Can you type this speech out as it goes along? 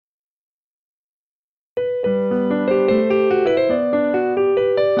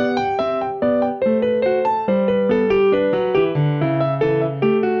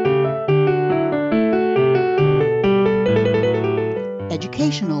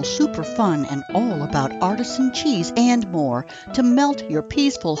traditional, super fun, and all about artisan cheese and more to melt your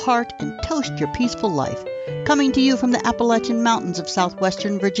peaceful heart and toast your peaceful life. Coming to you from the Appalachian Mountains of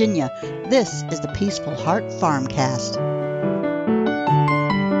southwestern Virginia, this is the Peaceful Heart Farmcast.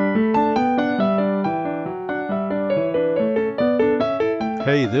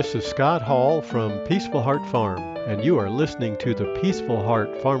 Hey, this is Scott Hall from Peaceful Heart Farm, and you are listening to the Peaceful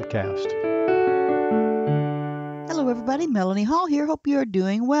Heart Farmcast. Hello, everybody. Melanie Hall here. Hope you are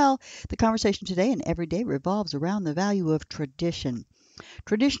doing well. The conversation today and every day revolves around the value of tradition.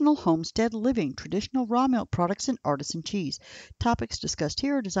 Traditional homestead living, traditional raw milk products, and artisan cheese. Topics discussed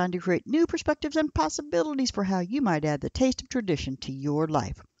here are designed to create new perspectives and possibilities for how you might add the taste of tradition to your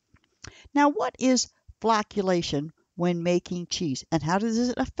life. Now, what is flocculation when making cheese, and how does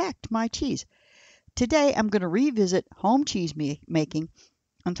it affect my cheese? Today, I'm going to revisit home cheese making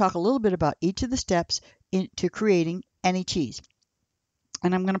and talk a little bit about each of the steps into creating any cheese.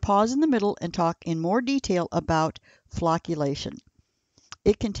 And I'm going to pause in the middle and talk in more detail about flocculation.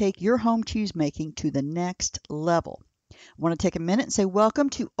 It can take your home cheese making to the next level. I want to take a minute and say welcome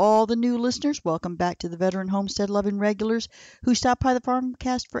to all the new listeners. Welcome back to the veteran homestead loving regulars who stop by the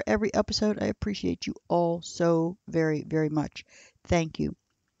Farmcast for every episode. I appreciate you all so very, very much. Thank you.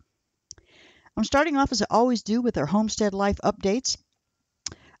 I'm starting off as I always do with our homestead life updates.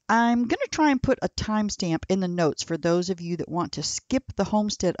 I'm going to try and put a timestamp in the notes for those of you that want to skip the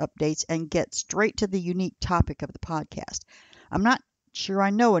homestead updates and get straight to the unique topic of the podcast. I'm not sure I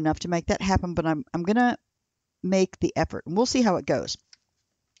know enough to make that happen, but I'm going to make the effort, and we'll see how it goes.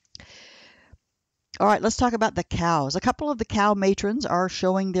 All right, let's talk about the cows. A couple of the cow matrons are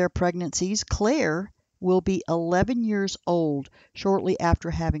showing their pregnancies. Claire will be 11 years old shortly after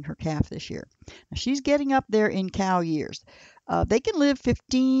having her calf this year. Now, she's getting up there in cow years. They can live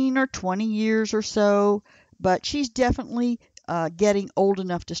 15 or 20 years or so, but she's definitely getting old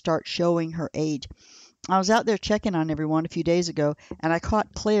enough to start showing her age. I was out there checking on everyone a few days ago, and I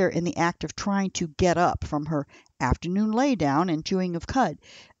caught Claire in the act of trying to get up from her afternoon lay down and chewing of cud.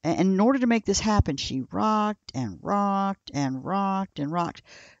 And in order to make this happen, she rocked and rocked and rocked and rocked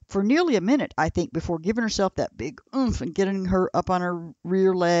for nearly a minute, I think, before giving herself that big oomph and getting her up on her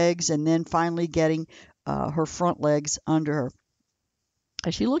rear legs and then finally getting her front legs under her.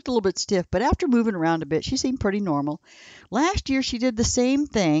 She looked a little bit stiff, but after moving around a bit, she seemed pretty normal. Last year, she did the same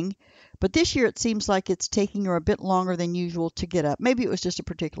thing, but this year it seems like it's taking her a bit longer than usual to get up. Maybe it was just a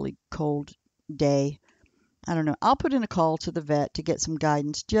particularly cold day. I don't know. I'll put in a call to the vet to get some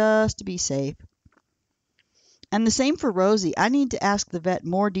guidance just to be safe. And the same for Rosie. I need to ask the vet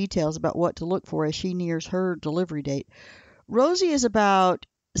more details about what to look for as she nears her delivery date. Rosie is about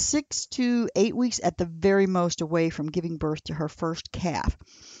 6 to 8 weeks at the very most away from giving birth to her first calf.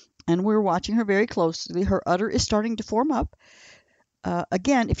 And we're watching her very closely. Her udder is starting to form up.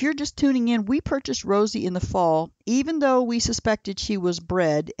 Again, if you're just tuning in, we purchased Rosie in the fall, even though we suspected she was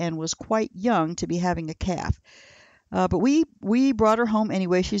bred and was quite young to be having a calf. But we brought her home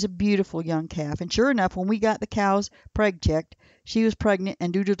anyway. She's a beautiful young calf. And sure enough, when we got the cows preg checked, she was pregnant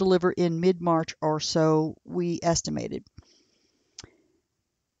and due to deliver in mid-March or so, we estimated.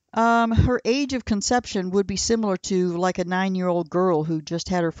 Her age of conception would be similar to like a 9-year-old girl who just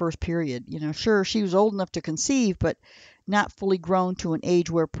had her first period. Sure, she was old enough to conceive, but not fully grown to an age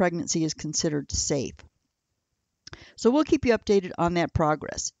where pregnancy is considered safe. So we'll keep you updated on that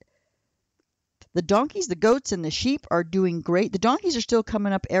progress. The donkeys, the goats, and the sheep are doing great. The donkeys are still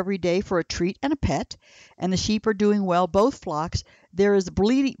coming up every day for a treat and a pet, and the sheep are doing well, both flocks. There is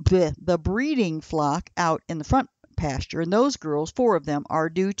the breeding flock out in the front pasture, and those girls, 4 of them, are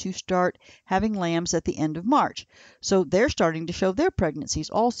due to start having lambs at the end of March. So they're starting to show their pregnancies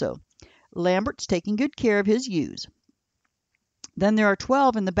also. Lambert's taking good care of his ewes. Then there are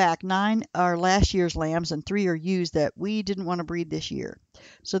 12 in the back. 9 are last year's lambs and 3 are ewes that we didn't want to breed this year.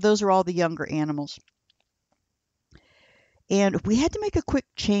 So those are all the younger animals. And we had to make a quick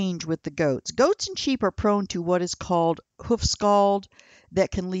change with the goats. Goats and sheep are prone to what is called hoof scald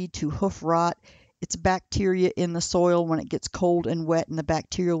that can lead to hoof rot. It's bacteria in the soil when it gets cold and wet, and the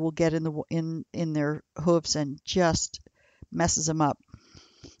bacteria will get in their hoofs and just messes them up.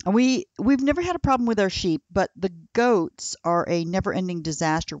 And we've never had a problem with our sheep, but the goats are a never-ending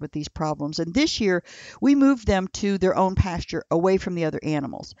disaster with these problems. And this year, we moved them to their own pasture away from the other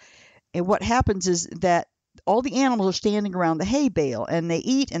animals. And what happens is that all the animals are standing around the hay bale, and they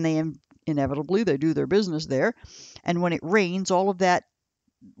eat, and they inevitably they do their business there. And when it rains, all of that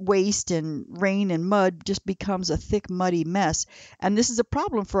waste and rain and mud just becomes a thick, muddy mess. And this is a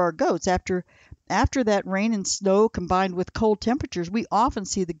problem for our goats. After that rain and snow combined with cold temperatures, we often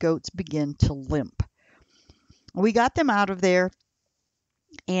see the goats begin to limp. We got them out of there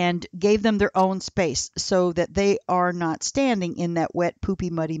and gave them their own space so that they are not standing in that wet, poopy,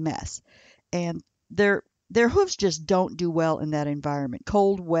 muddy mess. And their hooves just don't do well in that environment.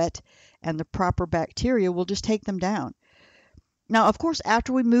 Cold, wet, and the proper bacteria will just take them down. Now, of course,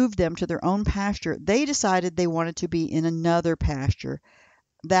 after we moved them to their own pasture, they decided they wanted to be in another pasture.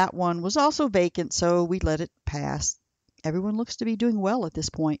 That one was also vacant, so we let it pass. Everyone looks to be doing well at this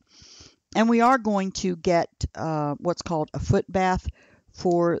point. And we are going to get what's called a foot bath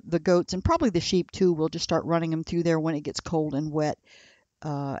for the goats and probably the sheep too. We'll just start running them through there when it gets cold and wet.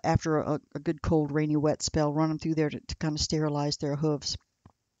 After a good cold, rainy, wet spell, run them through there to kind of sterilize their hooves.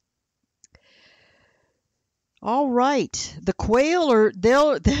 All right, the quail are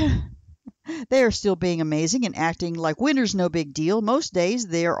they are still being amazing and acting like winter's no big deal. Most days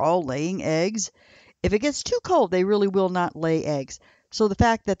they are all laying eggs. If it gets too cold, they really will not lay eggs. So the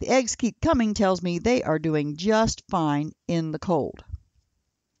fact that the eggs keep coming tells me they are doing just fine in the cold.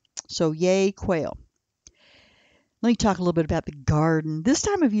 So yay, quail. Let me talk a little bit about the garden. This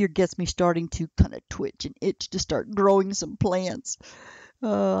time of year gets me starting to kind of twitch and itch to start growing some plants.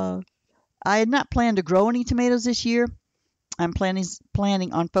 I had not planned to grow any tomatoes this year. I'm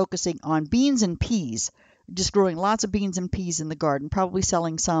planning on focusing on beans and peas, just growing lots of beans and peas in the garden, probably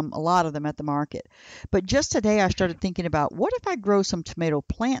selling a lot of them at the market. But just today I started thinking about what if I grow some tomato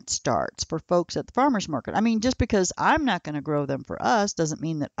plant starts for folks at the farmer's market? I mean, just because I'm not going to grow them for us doesn't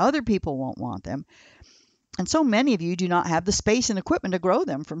mean that other people won't want them. And so many of you do not have the space and equipment to grow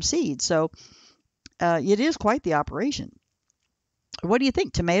them from seed. So it is quite the operation. What do you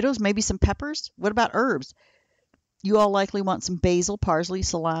think? Tomatoes, maybe some peppers? What about herbs? You all likely want some basil, parsley,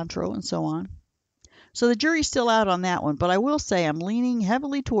 cilantro, and so on. So the jury's still out on that one, but I will say I'm leaning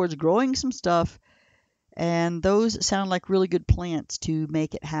heavily towards growing some stuff, and those sound like really good plants to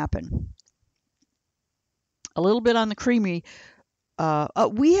make it happen. A little bit on the creamery.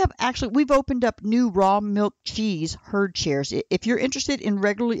 We've opened up new raw milk cheese herd shares. If you're interested in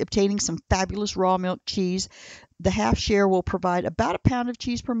regularly obtaining some fabulous raw milk cheese, the half share will provide about a pound of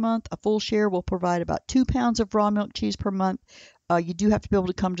cheese per month. A full share will provide about 2 pounds of raw milk cheese per month. You do have to be able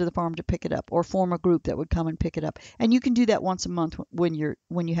to come to the farm to pick it up, or form a group that would come and pick it up. And you can do that once a month when you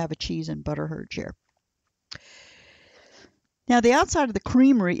have a cheese and butter herd share. Now, the outside of the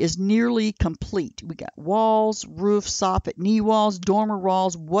creamery is nearly complete. We got walls, roof, soffit, knee walls, dormer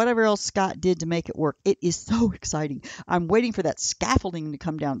walls, whatever else Scott did to make it work. It is so exciting. I'm waiting for that scaffolding to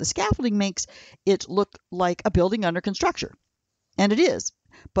come down. The scaffolding makes it look like a building under construction, and it is.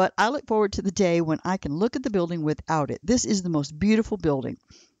 But I look forward to the day when I can look at the building without it. This is the most beautiful building.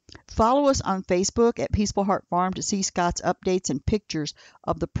 Follow us on Facebook at Peaceful Heart Farm to see Scott's updates and pictures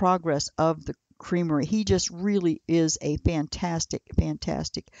of the progress of the creamery. He just really is a fantastic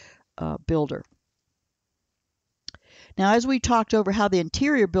builder. Now, as we talked over how the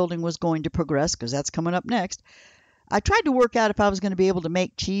interior building was going to progress, because that's coming up next, I tried to work out if I was going to be able to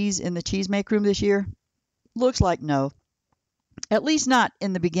make cheese in the cheese make room this year. Looks like no. At least not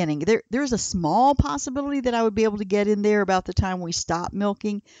in the beginning. There's a small possibility that I would be able to get in there about the time we stop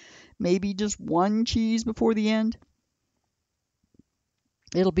milking. Maybe just one cheese before the end.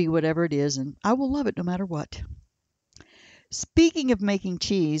 It'll be whatever it is, and I will love it no matter what. Speaking of making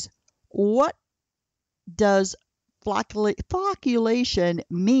cheese, what does flocculation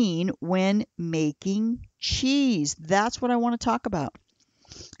mean when making cheese? That's what I want to talk about.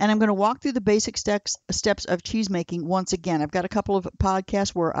 And I'm going to walk through the basic steps of cheese making once again. I've got a couple of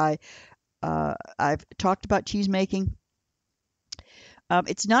podcasts where I've talked about cheese making.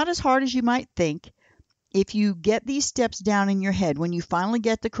 It's not as hard as you might think. If you get these steps down in your head, when you finally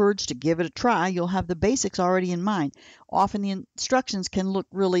get the courage to give it a try, you'll have the basics already in mind. Often the instructions can look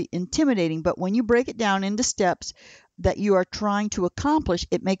really intimidating, but when you break it down into steps that you are trying to accomplish,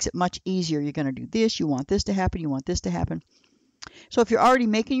 it makes it much easier. You're going to do this, you want this to happen, you want this to happen. So if you're already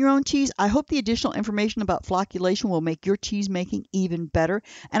making your own cheese, I hope the additional information about flocculation will make your cheese making even better.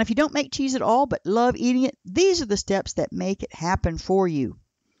 And if you don't make cheese at all but love eating it, these are the steps that make it happen for you.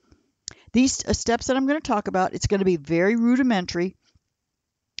 These steps that I'm going to talk about, it's going to be very rudimentary.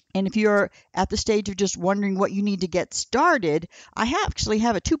 And if you're at the stage of just wondering what you need to get started, I actually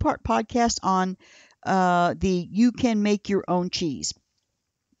have a 2-part podcast on the You Can Make Your Own Cheese.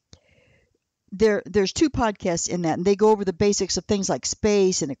 There's 2 podcasts in that, and they go over the basics of things like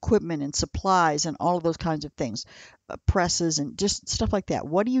space and equipment and supplies and all of those kinds of things, presses and just stuff like that.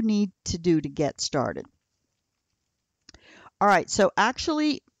 What do you need to do to get started? All right, so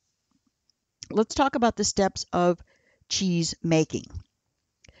actually, let's talk about the steps of cheese making.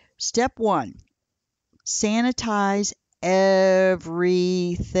 Step 1, sanitize everything.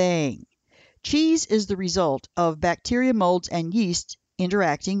 Cheese is the result of bacteria, molds, and yeast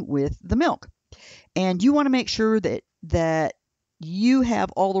interacting with the milk. And you want to make sure that you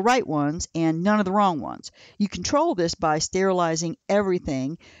have all the right ones and none of the wrong ones. You control this by sterilizing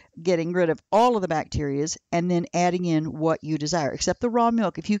everything, getting rid of all of the bacteria, and then adding in what you desire, except the raw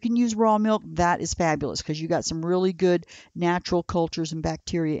milk. If you can use raw milk, that is fabulous because you got some really good natural cultures and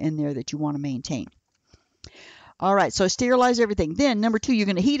bacteria in there that you want to maintain. All right, so sterilize everything. Then, number 2, you're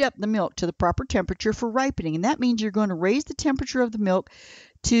going to heat up the milk to the proper temperature for ripening. And that means you're going to raise the temperature of the milk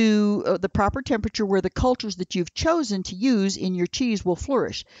to the proper temperature where the cultures that you've chosen to use in your cheese will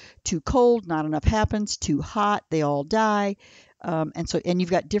flourish. Too cold, not enough happens. Too hot, they all die. And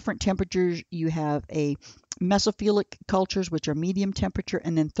you've got different temperatures. You have a mesophilic cultures, which are medium temperature,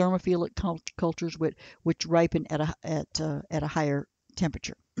 and then thermophilic cultures, which ripen at a higher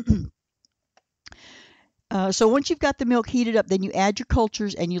temperature. So once you've got the milk heated up, then you add your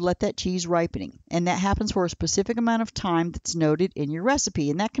cultures and you let that cheese ripening. And that happens for a specific amount of time that's noted in your recipe.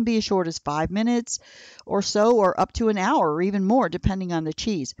 And that can be as short as 5 minutes or so, or up to an hour or even more, depending on the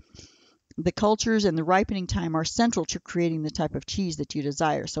cheese. The cultures and the ripening time are central to creating the type of cheese that you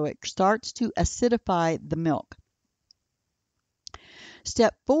desire. So it starts to acidify the milk.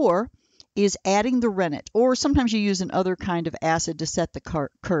 Step 4 is adding the rennet, or sometimes you use another kind of acid to set the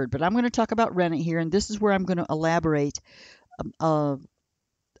curd. But I'm going to talk about rennet here, and this is where I'm going to elaborate a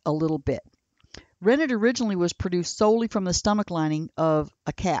little bit. Rennet originally was produced solely from the stomach lining of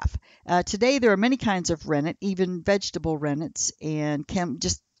a calf. Today there are many kinds of rennet, even vegetable rennets and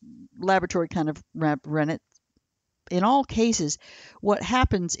just laboratory kind of rennet. In all cases, what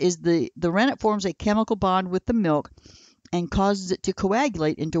happens is the rennet forms a chemical bond with the milk and causes it to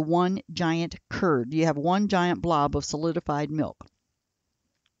coagulate into one giant curd. You have one giant blob of solidified milk.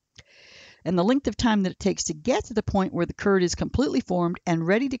 And the length of time that it takes to get to the point where the curd is completely formed and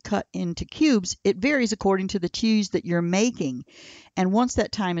ready to cut into cubes, it varies according to the cheese that you're making. And once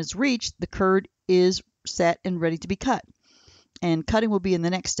that time is reached, the curd is set and ready to be cut. And cutting will be in the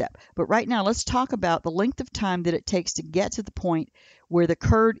next step. But right now, let's talk about the length of time that it takes to get to the point where the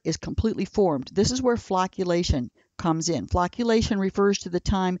curd is completely formed. This is where flocculation comes in. Flocculation refers to the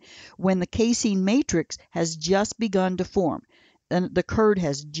time when the casein matrix has just begun to form and the curd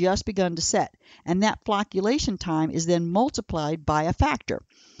has just begun to set. And that flocculation time is then multiplied by a factor.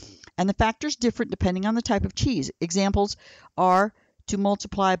 And the factor is different depending on the type of cheese. Examples are to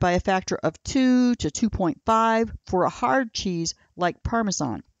multiply by a factor of 2 to 2.5 for a hard cheese like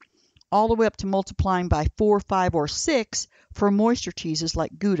Parmesan, all the way up to multiplying by 4, 5, or 6 for moisture cheeses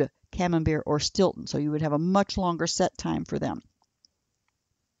like Gouda, Camembert, or Stilton. So you would have a much longer set time for them.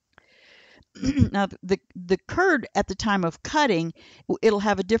 Now, the curd at the time of cutting, it'll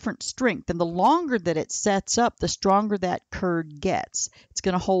have a different strength. And the longer that it sets up, the stronger that curd gets. It's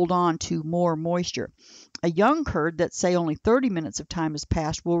going to hold on to more moisture. A young curd that, say, only 30 minutes of time has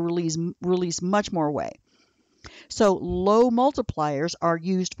passed will release much more whey. So low multipliers are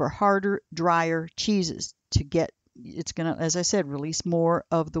used for harder, drier cheeses to get, it's going to, as I said, release more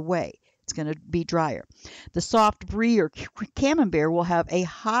of the whey. It's going to be drier. The soft brie or camembert will have a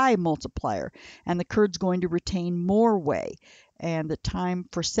high multiplier, and the curd's going to retain more whey, and the time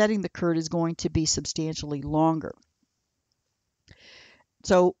for setting the curd is going to be substantially longer.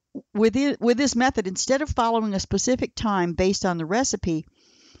 So with this method, instead of following a specific time based on the recipe,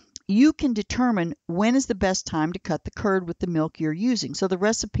 you can determine when is the best time to cut the curd with the milk you're using. So the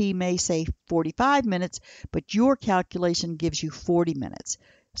recipe may say 45 minutes, but your calculation gives you 40 minutes.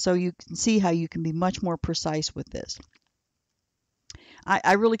 So you can see how you can be much more precise with this.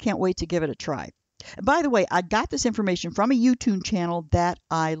 I really can't wait to give it a try. By the way, I got this information from a YouTube channel that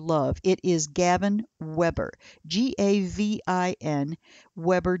I love. It is Gavin Weber, Gavin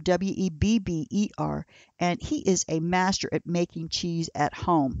Weber, Webber, and he is a master at making cheese at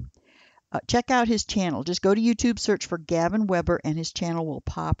home. Check out his channel. Just go to YouTube, search for Gavin Weber, and his channel will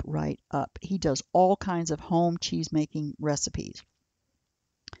pop right up. He does all kinds of home cheese making recipes.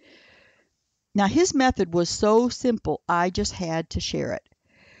 Now, his method was so simple, I just had to share it.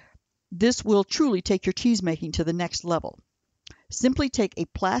 This will truly take your cheese making to the next level. Simply take a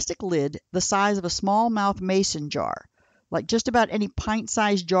plastic lid the size of a small mouth mason jar. Like just about any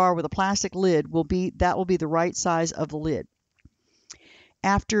pint-sized jar with a plastic lid will be the right size of the lid.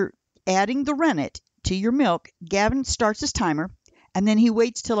 After adding the rennet to your milk, Gavin starts his timer, and then he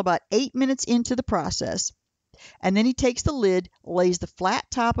waits till about 8 minutes into the process. And then he takes the lid, lays the flat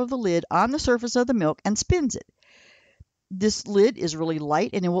top of the lid on the surface of the milk, and spins it. This lid is really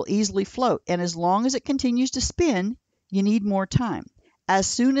light and it will easily float. And as long as it continues to spin, you need more time. As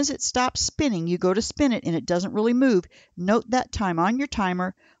soon as it stops spinning, you go to spin it and it doesn't really move. Note that time on your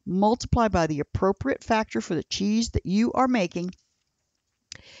timer, multiply by the appropriate factor for the cheese that you are making,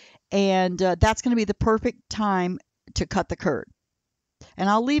 And that's going to be the perfect time to cut the curd. And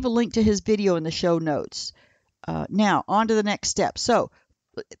I'll leave a link to his video in the show notes. Now, on to the next step. So,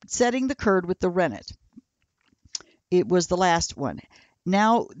 setting the curd with the rennet. It was the last one.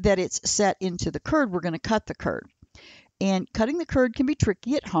 Now that it's set into the curd, we're going to cut the curd. And cutting the curd can be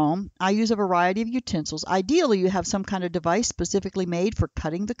tricky at home. I use a variety of utensils. Ideally, you have some kind of device specifically made for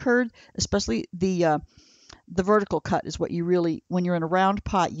cutting the curd, especially the vertical cut is what you really, when you're in a round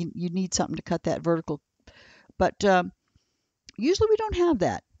pot, you need something to cut that vertical. But usually we don't have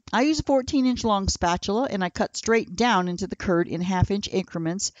that. I use a 14-inch long spatula, and I cut straight down into the curd in half-inch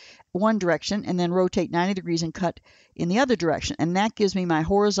increments, one direction, and then rotate 90 degrees and cut in the other direction. And that gives me my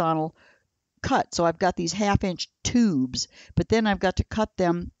horizontal cut. So I've got these half-inch tubes, but then I've got to cut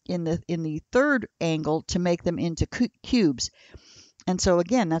them in the third angle to make them into cubes. And so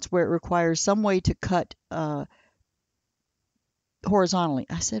again, that's where it requires some way to cut horizontally.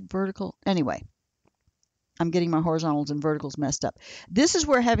 I said vertical. Anyway, I'm getting my horizontals and verticals messed up. This is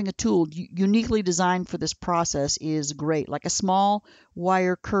where having a tool uniquely designed for this process is great. Like a small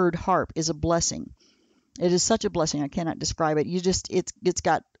wire curd harp is a blessing. It is such a blessing. I cannot describe it. It's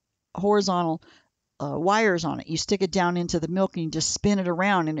got horizontal wires on it. You stick it down into the milk and you just spin it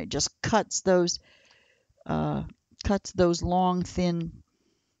around, and it just cuts those long, thin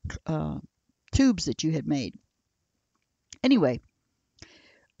tubes that you had made. Anyway,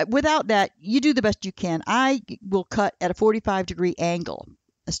 without that, you do the best you can. I will cut at a 45-degree angle,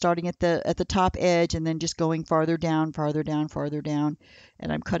 starting at the top edge and then just going farther down, farther down, farther down.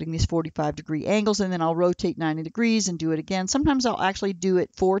 And I'm cutting these 45-degree angles, and then I'll rotate 90 degrees and do it again. Sometimes I'll actually do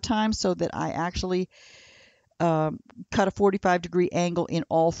it 4 times so that I actually cut a 45-degree angle in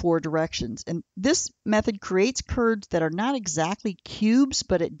all 4 directions. And this method creates curds that are not exactly cubes,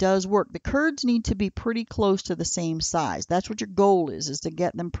 but it does work. The curds need to be pretty close to the same size. That's what your goal is to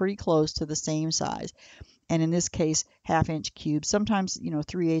get them pretty close to the same size. And in this case, half-inch cubes, sometimes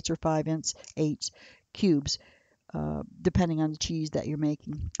 3/8 or 5/8 cubes, depending on the cheese that you're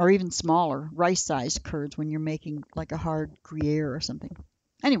making, or even smaller rice-sized curds when you're making like a hard Gruyere or something.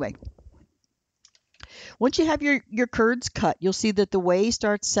 Anyway, once you have your curds cut, you'll see that the whey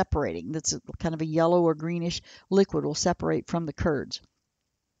starts separating. That's kind of a yellow or greenish liquid will separate from the curds.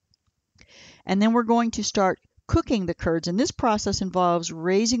 And then we're going to start cooking the curds, and this process involves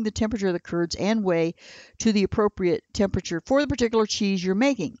raising the temperature of the curds and whey to the appropriate temperature for the particular cheese you're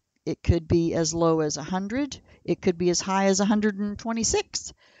making. It could be as low as 100. It could be as high as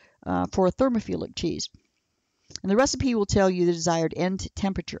 126 for a thermophilic cheese. And the recipe will tell you the desired end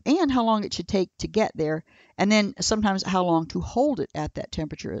temperature and how long it should take to get there, and then sometimes how long to hold it at that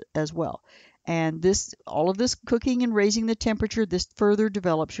temperature as well. And all of this cooking and raising the temperature, this further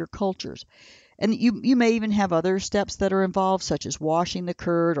develops your cultures. And you may even have other steps that are involved, such as washing the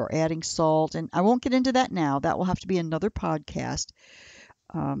curd or adding salt. And I won't get into that now. That will have to be another podcast.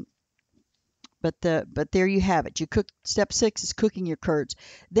 But there you have it. Step 6 is cooking your curds.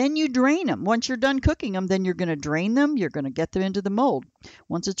 Then you drain them. Once you're done cooking them, then you're going to drain them. You're going to get them into the mold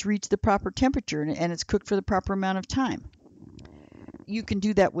once it's reached the proper temperature and it's cooked for the proper amount of time. You can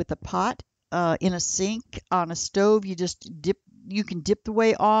do that with a pot, in a sink, on a stove. You can dip the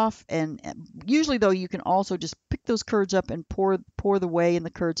whey off, and usually though you can also just pick those curds up and pour the whey and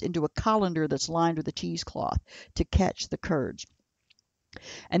the curds into a colander that's lined with a cheesecloth to catch the curds.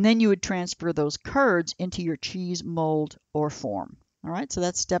 And then you would transfer those curds into your cheese mold or form. All right, so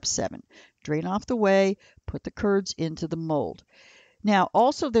that's step 7. Drain off the whey, put the curds into the mold. Now,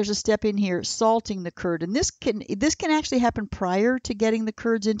 also there's a step in here, salting the curd, and this can actually happen prior to getting the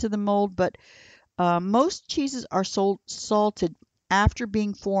curds into the mold, but most cheeses are salted after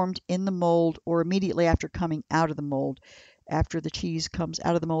being formed in the mold or immediately after coming out of the mold. After the cheese comes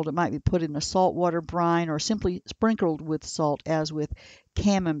out of the mold, it might be put in a saltwater brine or simply sprinkled with salt, as with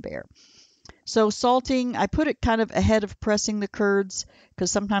camembert. So salting, I put it kind of ahead of pressing the curds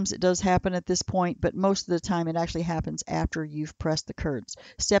because sometimes it does happen at this point, but most of the time it actually happens after you've pressed the curds.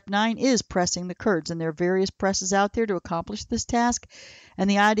 Step 9 is pressing the curds, and there are various presses out there to accomplish this task. And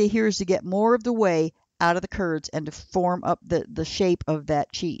the idea here is to get more of the whey out of the curds and to form up the shape of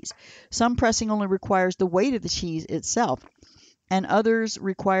that cheese. Some pressing only requires the weight of the cheese itself, and others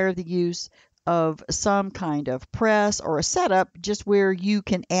require the use of some kind of press or a setup just where you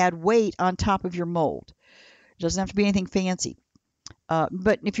can add weight on top of your mold. It doesn't have to be anything fancy.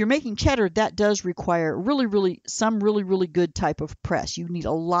 But if you're making cheddar, that does require some really good type of press. You need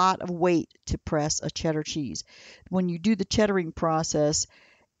a lot of weight to press a cheddar cheese. When you do the cheddaring process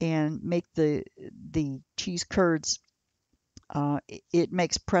and make the cheese curds, it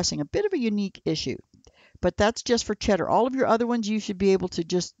makes pressing a bit of a unique issue. But that's just for cheddar. All of your other ones, you should be able to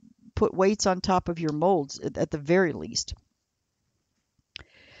just put weights on top of your molds at the very least.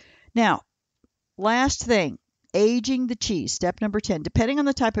 Now, last thing, aging the cheese. Step number 10. Depending on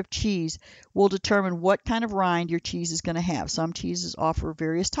the type of cheese will determine what kind of rind your cheese is going to have. Some cheeses offer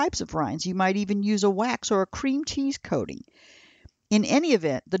various types of rinds. You might even use a wax or a cream cheese coating. In any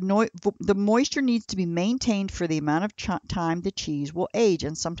event, the moisture needs to be maintained for the amount of time the cheese will age,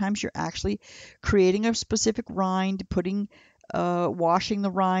 and sometimes you're actually creating a specific rind, washing the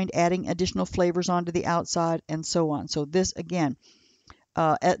rind, adding additional flavors onto the outside, and so on. So this, again,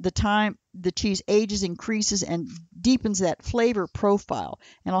 at the time the cheese ages, increases, and deepens that flavor profile.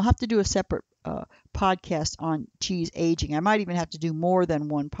 And I'll have to do a separate podcast on cheese aging. I might even have to do more than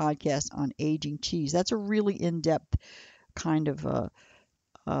one podcast on aging cheese. That's a really in-depth kind of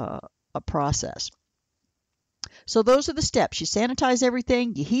a process. So those are the steps. You sanitize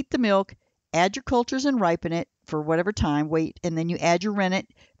everything, you heat the milk, add your cultures and ripen it for whatever time, wait, and then you add your rennet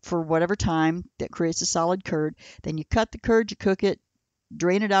for whatever time that creates a solid curd. Then you cut the curd, you cook it,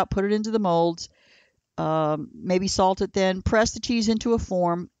 drain it out, put it into the molds, maybe salt it, then press the cheese into a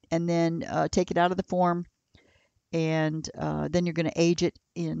form, and then take it out of the form, and then you're going to age it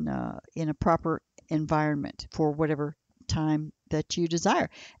in a proper environment for whatever time that you desire.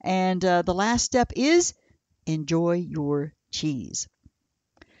 And the last step is enjoy your cheese.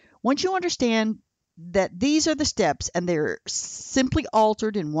 Once you understand that these are the steps and they're simply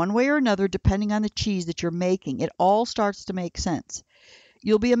altered in one way or another depending on the cheese that you're making, it all starts to make sense.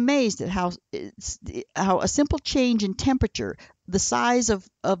 You'll be amazed at how a simple change in temperature, the size of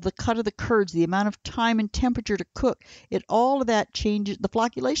the cut of the curds, the amount of time and temperature to cook, all of that changes the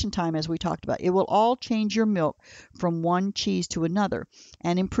flocculation time, as we talked about. It will all change your milk from one cheese to another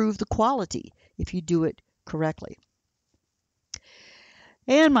and improve the quality if you do it correctly.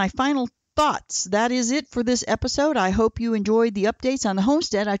 And my final thoughts. That is it for this episode. I hope you enjoyed the updates on the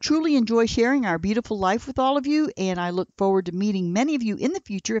homestead. I truly enjoy sharing our beautiful life with all of you, and I look forward to meeting many of you in the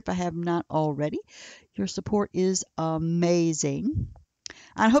future if I have not already. Your support is amazing.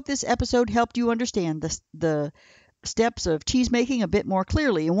 I hope this episode helped you understand the steps of cheese making a bit more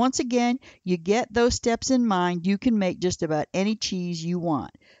clearly. And once again, you get those steps in mind, you can make just about any cheese you want.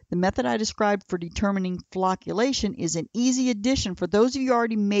 The method I described for determining flocculation is an easy addition for those of you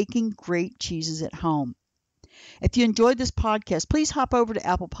already making great cheeses at home. If you enjoyed this podcast, please hop over to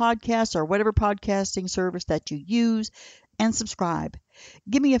Apple Podcasts or whatever podcasting service that you use and subscribe.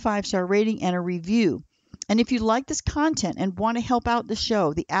 Give me a 5-star rating and a review. And if you like this content and want to help out the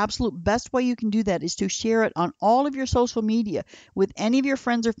show, the absolute best way you can do that is to share it on all of your social media with any of your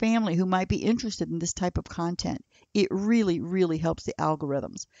friends or family who might be interested in this type of content. It really, really helps the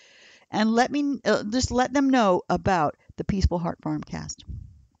algorithms. And just let them know about the Peaceful Heart Farmcast.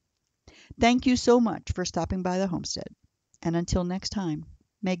 Thank you so much for stopping by the homestead. And until next time,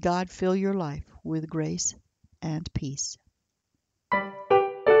 may God fill your life with grace and peace.